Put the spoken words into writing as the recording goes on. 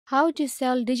How to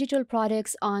sell digital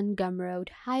products on Gumroad.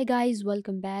 Hi guys,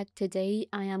 welcome back. Today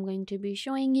I am going to be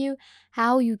showing you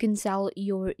how you can sell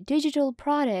your digital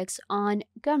products on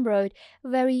Gumroad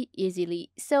very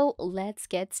easily. So let's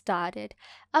get started.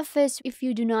 First, if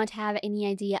you do not have any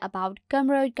idea about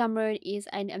Gumroad, Gumroad is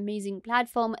an amazing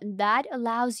platform that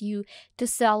allows you to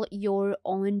sell your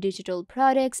own digital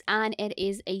products, and it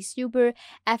is a super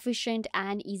efficient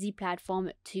and easy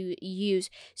platform to use.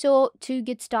 So to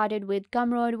get started with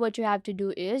Gumroad, what you have to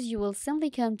do is you will simply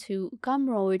come to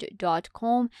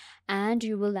gumroad.com and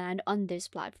you will land on this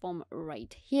platform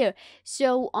right here.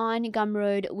 So on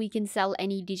Gumroad, we can sell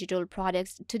any digital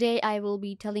products. Today, I will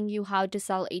be telling you how to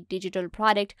sell a digital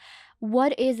product.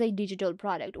 What is a digital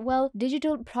product? Well,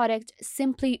 digital product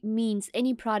simply means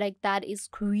any product that is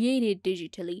created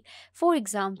digitally. For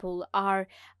example, our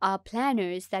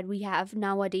planners that we have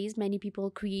nowadays, many people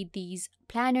create these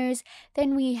planners.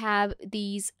 Then we have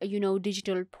these,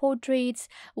 digital portraits.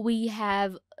 We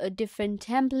have different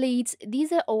templates.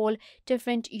 These are all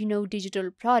different, digital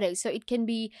products. So it can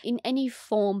be in any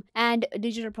form, and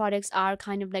digital products are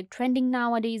kind of like trending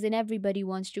nowadays, and everybody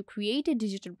wants to create a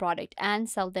digital product and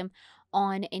sell them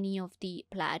on any of the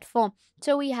platform.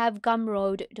 So we have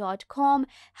gumroad.com.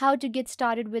 How to get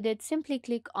started with it? Simply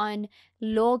click on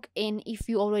log in if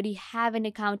you already have an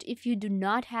account. If you do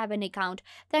not have an account,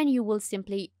 then you will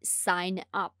simply sign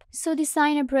up. So the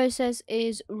sign up process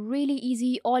is really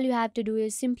easy. All you have to do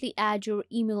is simply add your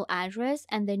email address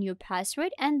and then your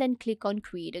password, and then click on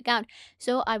create account.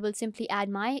 So I will simply add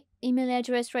my email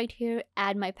address right here,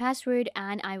 add my password,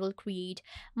 and I will create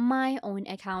my own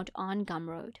account on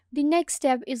Gumroad. The next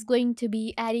step is going to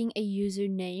be adding a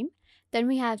username. Then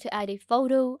we have to add a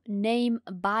photo, name,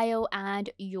 bio, and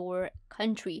your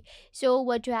country. So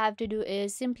what you have to do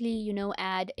is simply,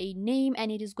 add a name, and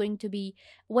it is going to be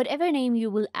whatever name you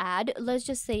will add. Let's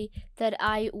just say that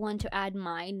I want to add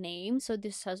my name. So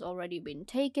this has already been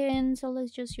taken. So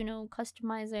let's just,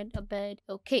 customize it a bit.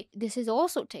 Okay, this is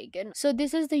also taken. So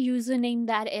this is the username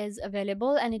that is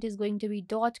available, and it is going to be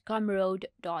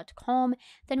 .gumroad.com.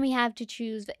 Then we have to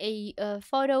choose a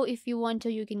photo. If you want to,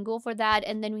 you can go for that.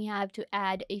 And then we have to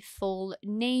add a full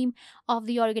name of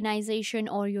the organization,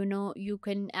 or you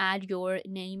can add your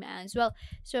name as well.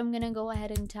 So I'm gonna go ahead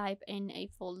and type in a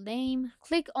full name.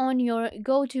 Click on your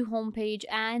go to homepage,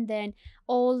 and then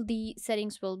all the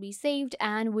settings will be saved,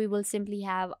 and we will simply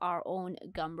have our own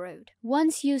Gumroad.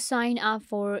 Once you sign up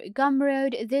for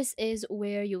Gumroad, this is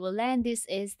where you will land. This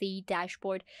is the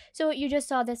dashboard. So you just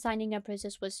saw the signing up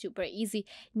process was super easy.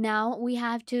 Now we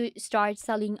have to start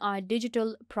selling our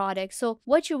digital products. So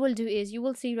what you will do is you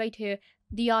will see right here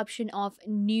the option of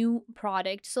new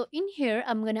product. So in here,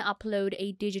 I'm going to upload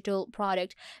a digital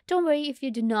product. Don't worry if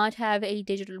you do not have a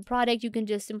digital product, you can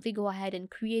just simply go ahead and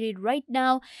create it right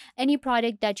now, any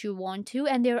product that you want to.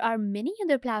 And there are many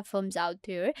other platforms out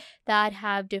there that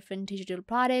have different digital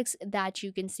products that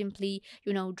you can simply,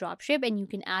 drop ship, and you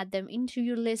can add them into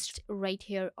your list right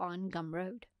here on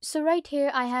Gumroad. So right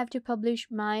here, I have to publish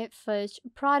my first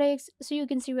products. So you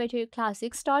can see right here,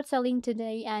 classic, start selling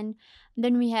today. And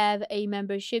then we have a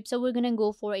membership. So we're going to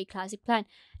go for a classic plan.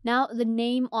 Now the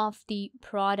name of the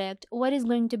product, what is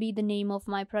going to be the name of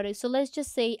my product? So let's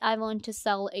just say I want to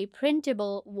sell a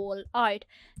printable wall art.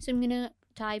 So I'm going to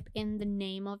type in the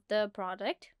name of the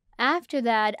product. After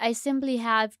that, I simply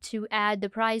have to add the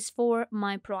price for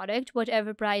my product,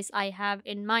 whatever price I have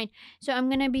in mind. So I'm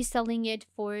going to be selling it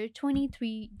for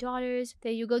 $23.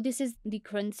 There you go. This is the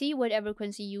currency, whatever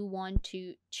currency you want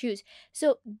to choose.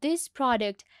 So this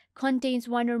product contains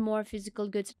one or more physical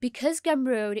goods. Because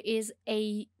Gumroad is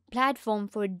a platform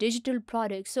for digital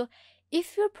products, so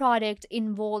if your product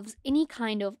involves any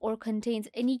kind of or contains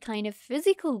any kind of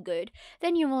physical good,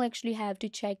 then you will actually have to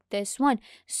check this one.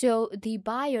 So the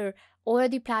buyer or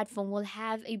the platform will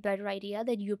have a better idea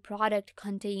that your product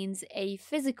contains a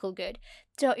physical good.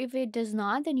 So if it does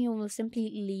not, then you will simply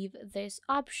leave this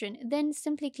option. Then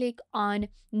simply click on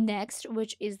next,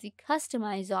 which is the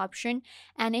customize option,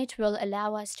 and it will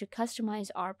allow us to customize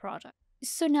our product.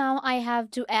 So now I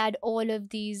have to add all of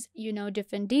these,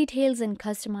 different details and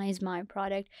customize my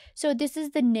product. So this is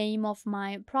the name of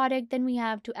my product. Then we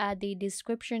have to add the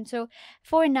description. So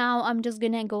for now, I'm just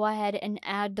gonna go ahead and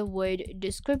add the word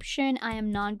description. I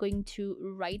am not going to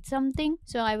write something.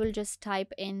 So I will just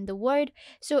type in the word.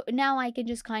 So now I can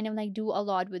just kind of like do a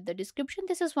lot with the description.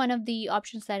 This is one of the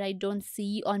options that I don't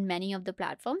see on many of the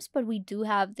platforms, but we do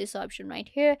have this option right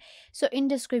here. So in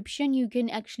description, you can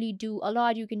actually do a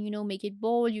lot. You can, make it it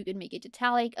bold, you can make it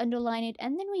italic, underline it,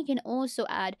 and then we can also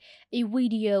add a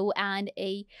video and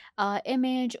a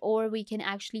image, or we can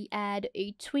actually add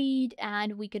a tweet,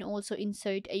 and we can also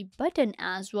insert a button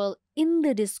as well in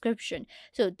the description.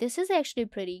 So this is actually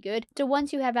pretty good. So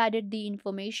once you have added the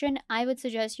information, I would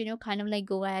suggest, kind of like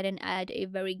go ahead and add a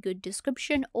very good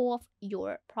description of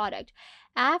your product.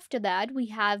 After that, we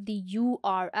have the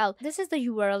URL. This is the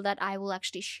URL that I will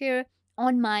actually share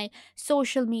on my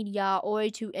social media or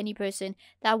to any person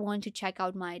that want to check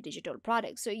out my digital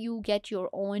products. So you get your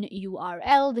own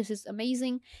URL. This is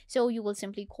amazing. So you will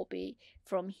simply copy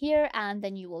from here, and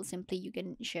then you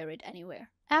can share it anywhere.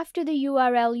 After the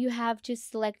URL, you have to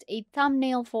select a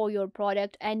thumbnail for your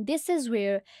product, and this is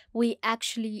where we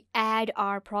actually add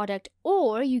our product,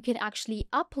 or you can actually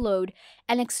upload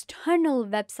an external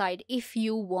website if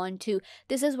you want to.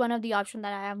 This is one of the options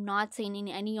that I have not seen in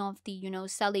any of the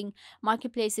selling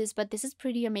marketplaces, but this is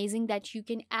pretty amazing that you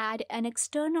can add an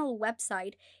external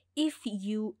website if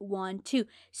you want to.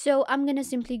 So I'm gonna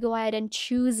simply go ahead and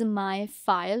choose my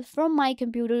file from my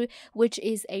computer, which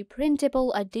is a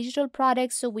printable, a digital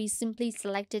product. So we simply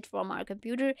select it from our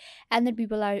computer, and then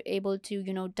people are able to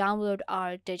download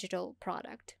our digital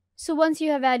product. So once you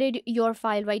have added your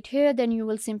file right here, then you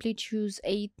will simply choose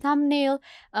a thumbnail.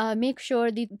 Make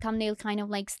sure the thumbnail kind of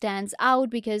like stands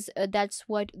out, because that's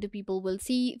what the people will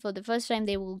see for the first time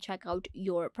they will check out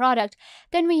your product.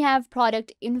 Then we have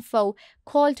product info,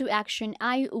 call to action.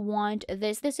 I want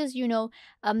this. This is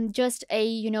just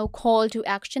a call to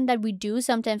action that we do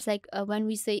sometimes, like when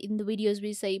we say in the videos,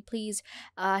 we say please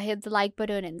hit the like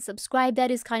button and subscribe.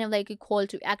 That is kind of like a call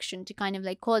to action to kind of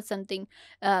like call something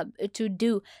to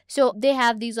do. So they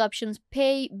have these options: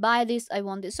 pay, buy this, I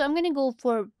want this. So I'm going to go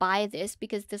for buy this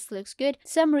because this looks good.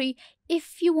 Summary: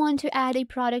 if you want to add a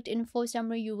product info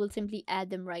summary, you will simply add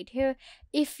them right here.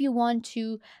 If you want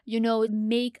to,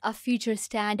 make a feature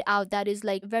stand out, that is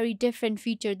like very different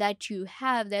feature that you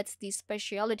have, that's the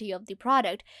specialty of the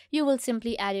product, you will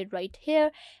simply add it right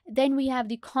here. Then we have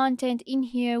the content. In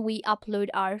here we upload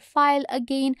our file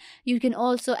again. You can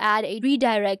also add a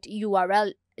redirect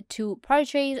URL to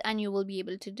purchase, and you will be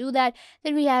able to do that.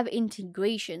 Then we have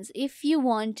integrations. If you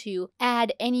want to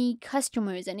add any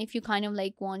customers, and if you kind of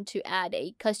like want to add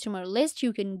a customer list,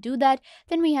 you can do that.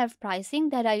 Then we have pricing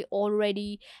that I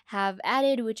already have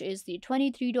added, which is the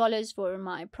 $23 for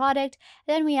my product.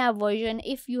 Then we have version.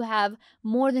 If you have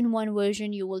more than one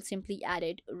version, you will simply add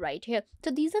it right here. So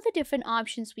these are the different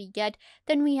options we get.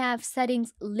 Then we have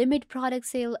settings: limit product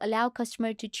sale, allow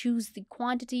customer to choose the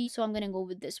quantity. So I'm going to go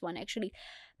with this one actually.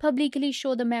 Publicly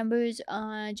show the members,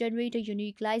 generate a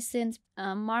unique license,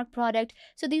 mark product.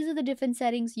 So these are the different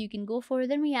settings you can go for.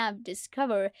 Then we have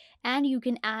discover, and you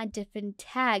can add different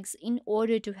tags in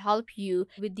order to help you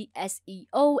with the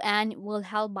SEO and will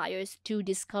help buyers to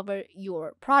discover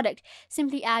your product.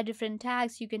 Simply add different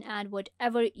tags. You can add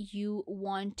whatever you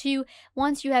want to.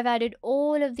 Once you have added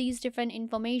all of these different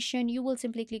information, you will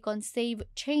simply click on save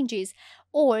changes,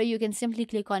 or you can simply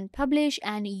click on publish,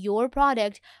 and your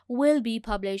product will be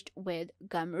published with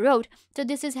Gumroad. So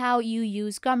this is how you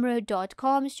use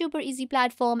Gumroad.com. Super easy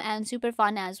platform and super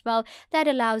fun as well, that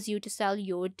allows you to sell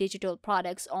your digital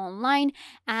products online,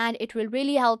 and it will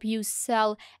really help you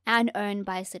sell and earn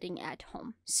by sitting at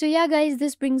home. So yeah guys,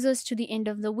 this brings us to the end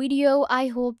of the video. I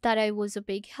hope that I was a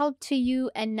big help to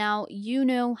you, and now you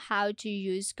know how to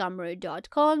use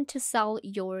Gumroad.com to sell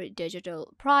your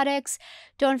digital products.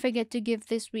 Don't forget to give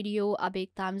this video a big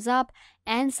thumbs up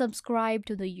and subscribe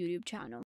to the YouTube channel.